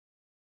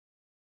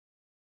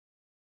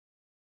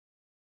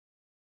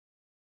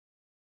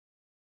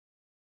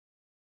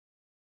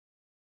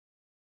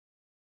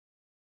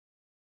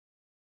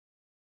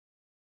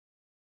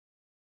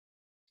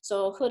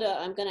So Huda,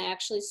 I'm going to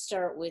actually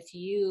start with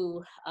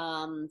you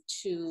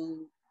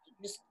to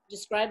just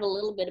describe a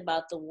little bit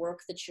about the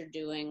work that you're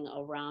doing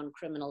around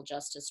criminal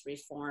justice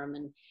reform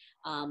and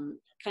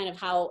kind of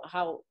how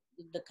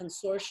the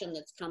consortium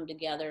that's come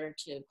together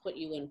to put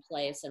you in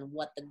place and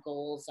what the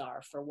goals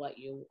are for what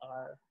you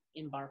are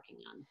embarking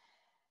on.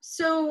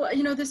 So,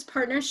 this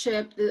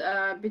partnership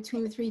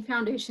between the three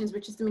foundations,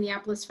 which is the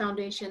Minneapolis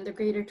Foundation, the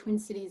Greater Twin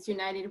Cities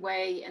United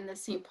Way, and the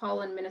St.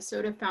 Paul and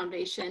Minnesota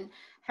Foundation,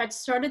 had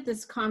started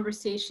this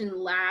conversation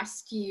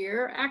last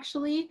year,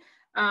 actually.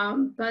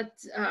 But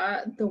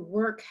the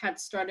work had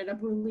started up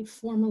really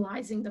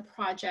formalizing the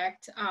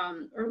project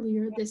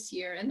earlier this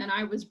year. And then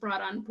I was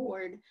brought on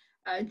board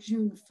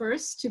June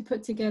 1st to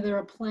put together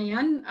a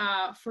plan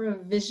for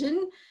a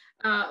vision,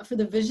 for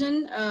the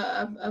vision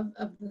of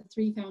the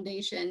three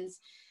foundations.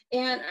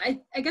 And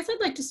I guess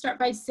I'd like to start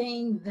by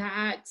saying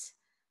that,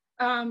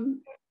 our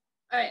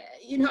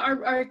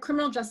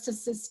criminal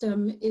justice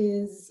system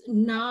is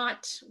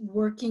not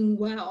working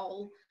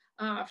well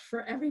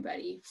for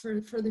everybody,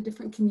 for the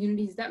different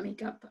communities that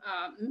make up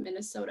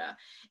Minnesota.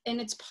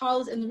 And its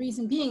policy, and the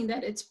reason being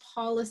that its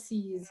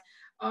policies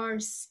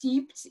are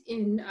steeped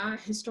in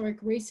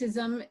historic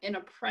racism and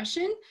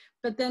oppression,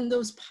 but then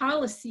those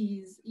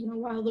policies,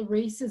 while the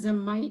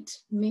racism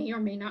may or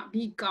may not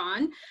be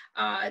gone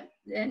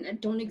and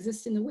don't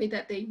exist in the way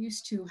that they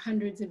used to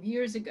hundreds of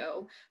years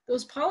ago,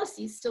 those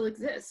policies still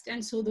exist.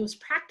 And so those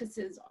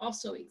practices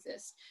also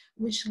exist,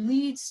 which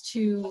leads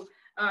to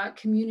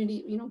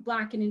community,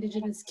 Black and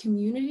Indigenous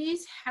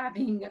communities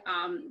having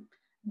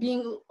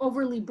being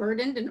overly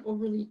burdened and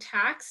overly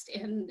taxed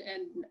and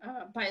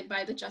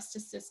by the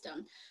justice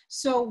system.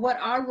 So what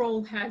our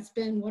role has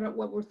been,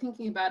 what we're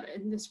thinking about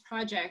in this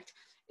project,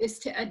 is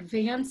to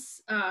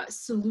advance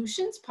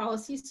solutions,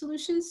 policy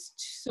solutions,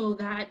 so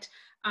that,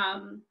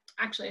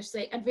 actually I should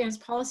say advance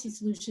policy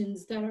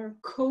solutions that are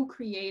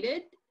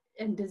co-created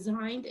and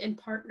designed in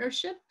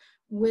partnership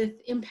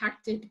with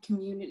impacted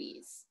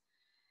communities.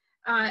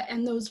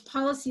 And those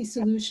policy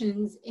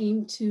solutions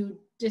aim to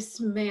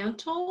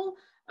dismantle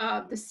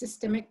the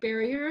systemic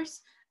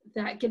barriers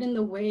that get in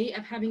the way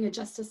of having a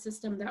justice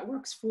system that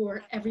works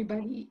for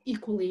everybody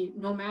equally,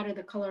 no matter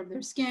the color of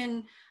their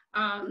skin,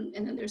 and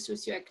then their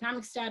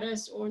socioeconomic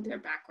status or their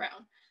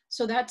background.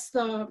 So that's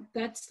the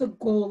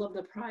goal of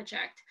the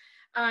project.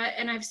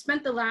 And I've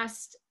spent the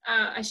last,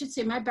 I should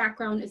say my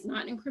background is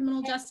not in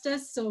criminal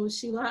justice. So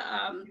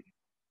Sheila,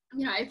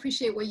 I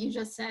appreciate what you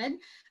just said.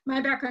 My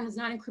background is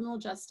not in criminal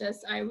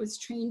justice. I was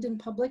trained in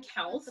public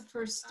health. The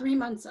first 3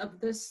 months of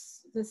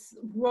this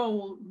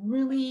role,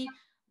 really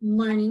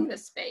learning the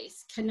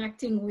space,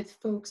 connecting with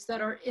folks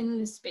that are in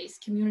the space,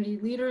 community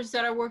leaders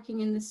that are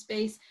working in the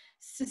space,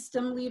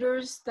 system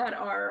leaders that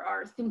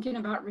are thinking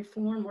about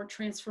reform or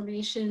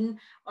transformation,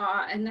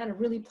 and that are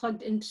really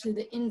plugged into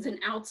the ins and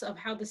outs of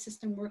how the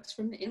system works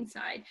from the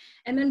inside.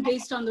 And then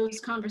based on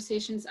those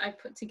conversations, I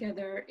put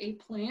together a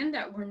plan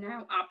that we're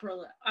now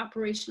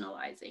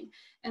operationalizing.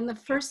 And the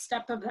first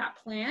step of that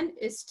plan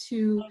is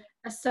to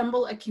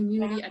assemble a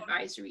community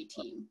advisory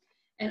team.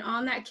 And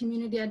on that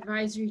community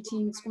advisory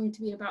team, it's going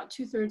to be about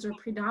 2/3 or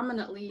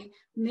predominantly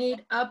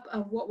made up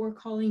of what we're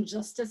calling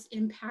justice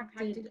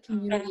impacted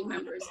community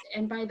members.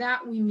 And by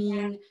that, we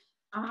mean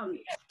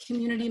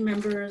community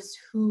members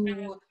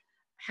who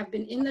have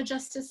been in the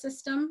justice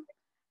system,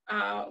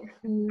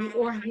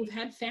 who've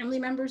had family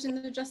members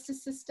in the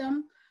justice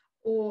system,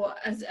 or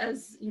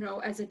as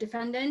a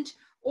defendant,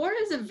 or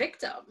as a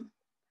victim.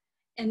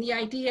 And the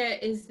idea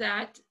is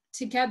that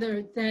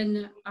together,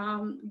 then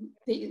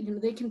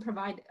they can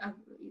provide,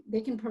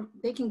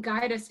 they can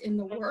guide us in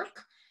the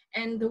work.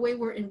 And the way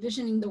we're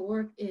envisioning the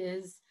work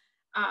is,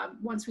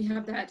 once we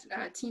have that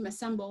team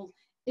assembled,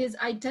 is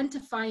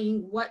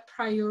identifying what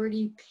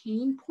priority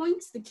pain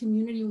points the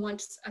community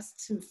wants us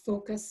to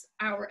focus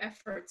our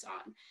efforts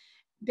on,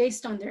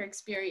 based on their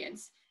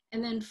experience.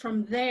 And then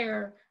from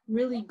there,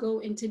 really go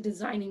into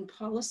designing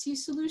policy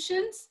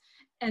solutions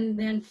and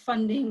then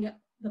funding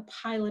the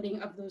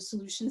piloting of those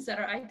solutions that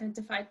are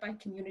identified by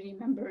community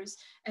members,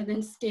 and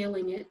then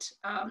scaling it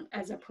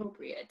as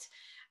appropriate.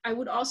 I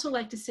would also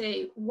like to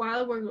say,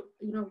 while we're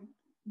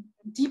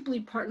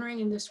deeply partnering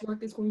in this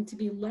work is going to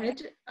be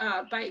led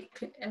by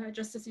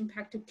justice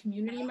impacted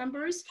community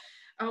members,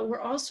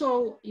 we're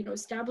also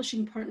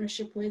establishing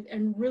partnership with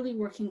and really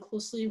working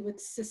closely with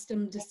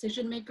system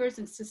decision makers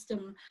and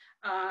system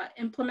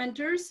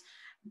implementers,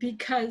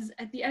 because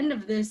at the end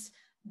of this,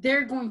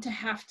 they're going to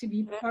have to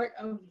be part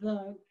of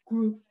the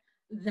group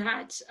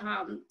that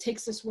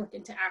takes this work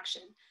into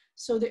action.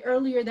 So the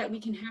earlier that we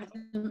can have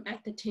them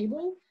at the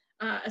table,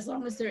 as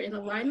long as they're in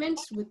alignment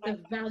with the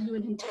value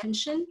and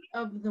intention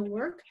of the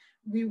work,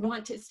 we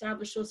want to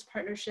establish those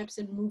partnerships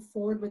and move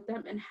forward with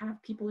them and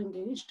have people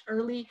engaged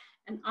early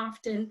and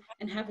often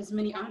and have as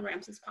many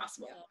on-ramps as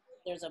possible.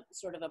 There's a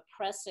sort of a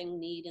pressing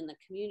need in the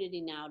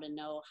community now to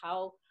know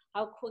how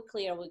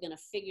quickly are we going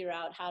to figure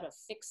out how to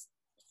fix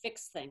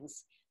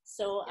things.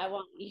 So I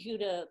want you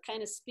to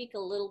kind of speak a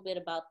little bit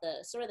about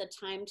the sort of the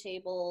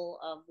timetable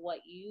of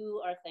what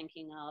you are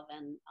thinking of,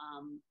 and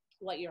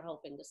what you're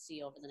hoping to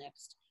see over the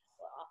next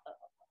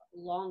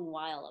long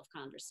while of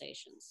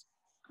conversations.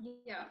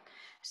 Yeah.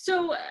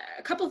 So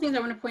a couple of things I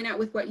want to point out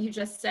with what you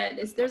just said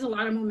is there's a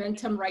lot of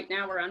momentum right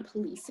now around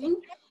policing,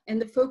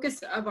 and the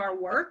focus of our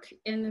work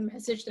and the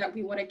message that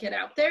we want to get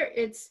out there.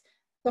 It's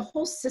the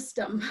whole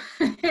system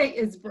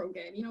is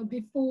broken, you know,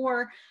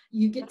 before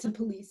you get to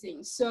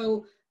policing.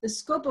 So the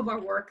scope of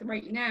our work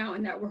right now,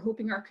 and that we're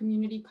hoping our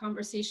community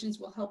conversations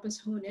will help us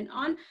hone in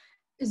on,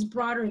 is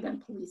broader than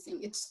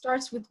policing. It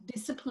starts with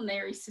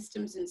disciplinary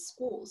systems in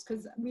schools,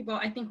 because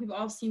I think we've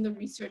all seen the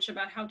research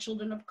about how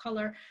children of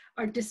color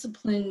are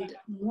disciplined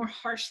more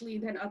harshly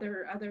than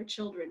other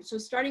children. So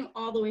starting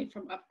all the way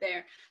from up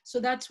there. So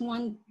that's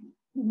one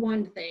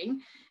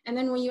thing. And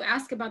then when you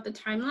ask about the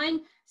timeline,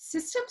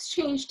 systems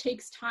change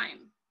takes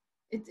time.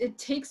 It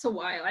takes a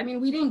while. I mean,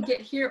 we didn't get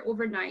here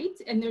overnight,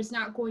 and there's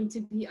not going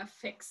to be a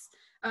fix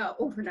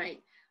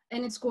overnight.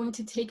 And it's going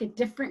to take a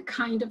different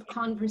kind of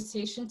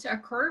conversation to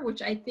occur,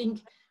 which I think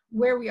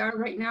where we are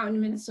right now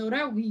in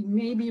Minnesota, we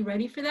may be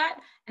ready for that.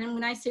 And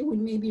when I say we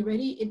may be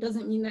ready, it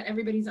doesn't mean that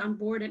everybody's on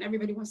board and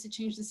everybody wants to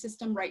change the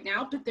system right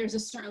now, but there's a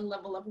certain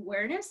level of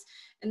awareness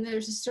and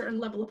there's a certain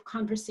level of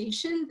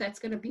conversation that's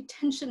going to be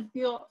tension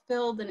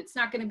filled, and it's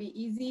not going to be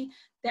easy.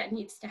 That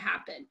needs to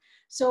happen.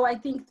 So I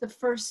think the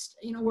first,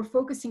 you know, we're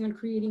focusing on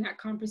creating that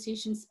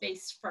conversation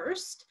space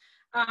first.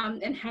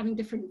 And having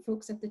different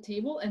folks at the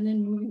table and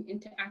then moving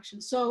into action.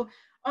 So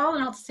all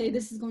in all to say,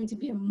 this is going to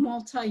be a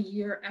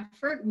multi-year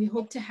effort. We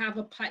hope to have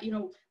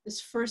this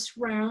first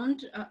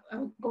round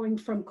going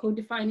from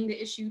co-defining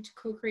the issue to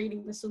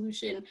co-creating the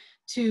solution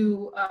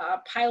to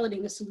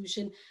piloting the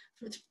solution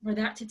for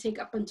that to take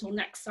up until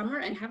next summer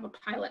and have a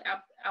pilot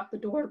out the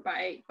door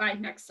by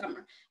next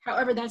summer.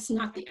 However, that's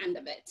not the end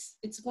of it.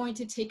 It's going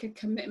to take a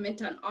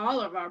commitment on all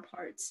of our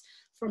parts,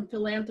 from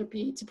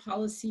philanthropy to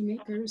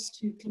policymakers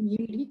to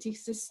community, to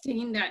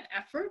sustain that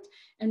effort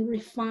and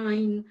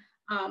refine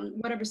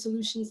whatever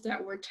solutions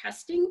that we're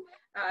testing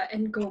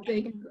and go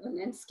big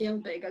and scale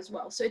big as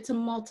well. So it's a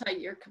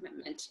multi-year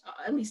commitment,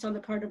 at least on the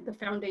part of the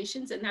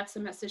foundations, and that's the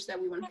message that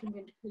we want to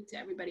communicate to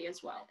everybody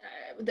as well.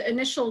 The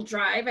initial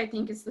drive, I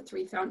think, is the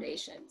 3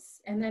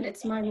 foundations, and then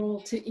it's my role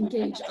to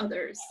engage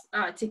others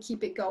to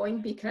keep it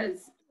going,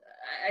 because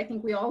I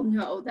think we all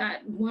know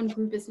that one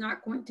group is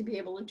not going to be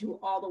able to do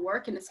all the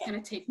work, and it's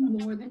going to take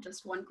more than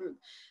just one group.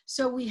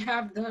 So we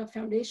have the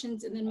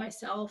foundations, and then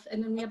myself,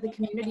 and then we have the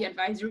community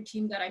advisory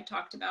team that I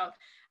talked about.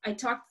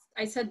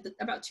 I said that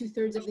about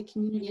 2/3 of the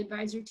community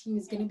advisory team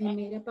is going to be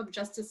made up of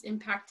justice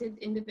impacted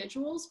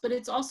individuals, but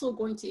it's also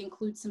going to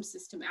include some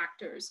system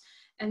actors.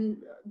 And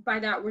by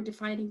that, we're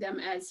defining them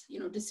as, you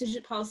know,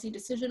 policy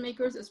decision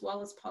makers as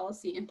well as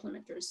policy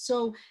implementers.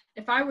 So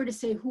if I were to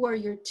say, who are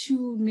your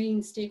 2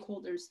 main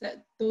stakeholders,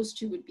 that those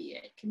 2 would be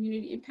it: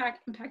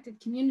 impacted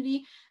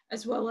community,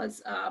 as well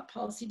as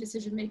policy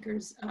decision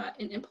makers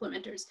and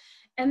implementers.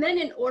 And then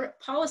in order,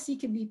 policy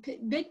could be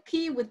big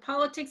P with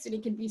politics, and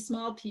it could be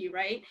small p,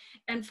 right?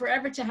 And for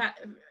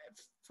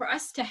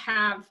us to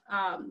have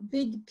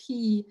big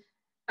P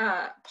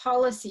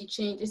policy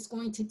change is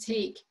going to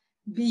take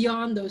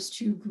beyond those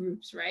 2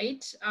 groups,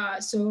 right?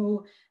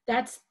 So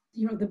that's,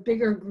 you know, the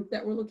bigger group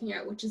that we're looking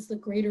at, which is the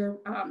greater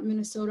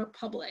Minnesota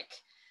public.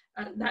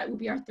 That would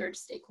be our 3rd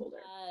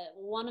stakeholder.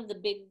 One of the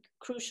big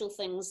crucial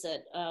things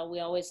that we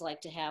always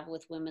like to have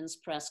with women's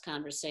press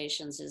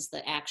conversations is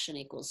the action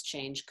equals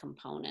change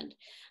component.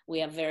 We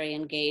have very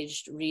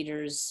engaged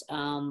readers,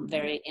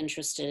 very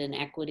interested in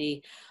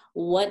equity.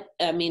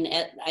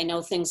 I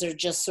know things are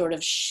just sort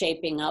of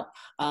shaping up.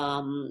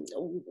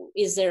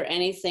 Is there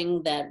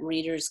anything that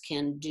readers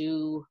can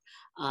do,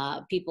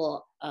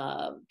 people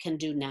can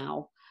do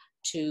now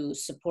to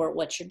support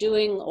what you're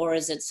doing? Or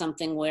is it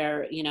something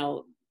where, you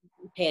know,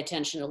 pay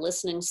attention to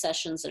listening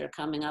sessions that are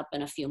coming up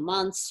in a few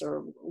months,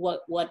 or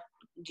what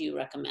do you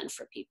recommend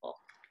for people?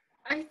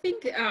 I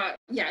think,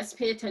 yes,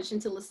 pay attention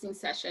to listening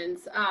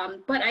sessions,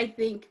 but I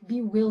think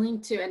be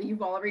willing to, and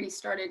you've already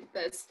started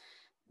this,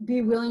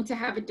 be willing to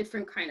have a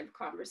different kind of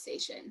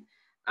conversation.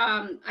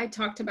 I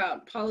talked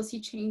about policy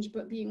change,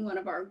 but being one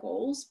of our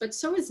goals, but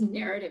so is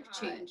narrative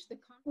change.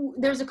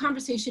 There's a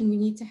conversation we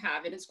need to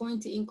have, and it's going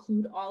to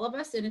include all of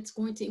us, and it's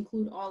going to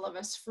include all of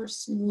us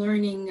first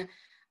learning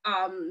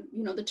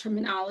you know, the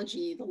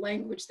terminology, the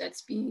language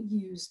that's being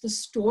used, the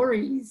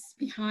stories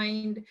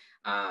behind,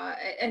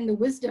 and the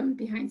wisdom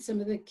behind some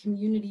of the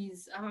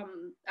community's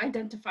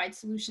identified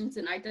solutions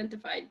and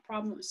identified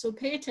problems. So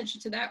pay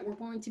attention to that. We're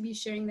going to be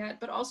sharing that,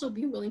 but also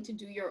be willing to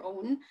do your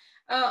own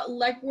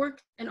legwork,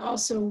 and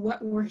also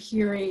what we're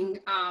hearing,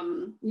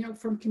 you know,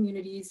 from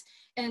communities,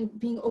 and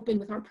being open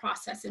with our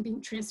process and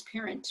being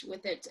transparent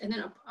with it, and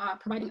then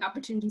providing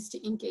opportunities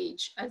to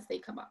engage as they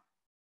come up.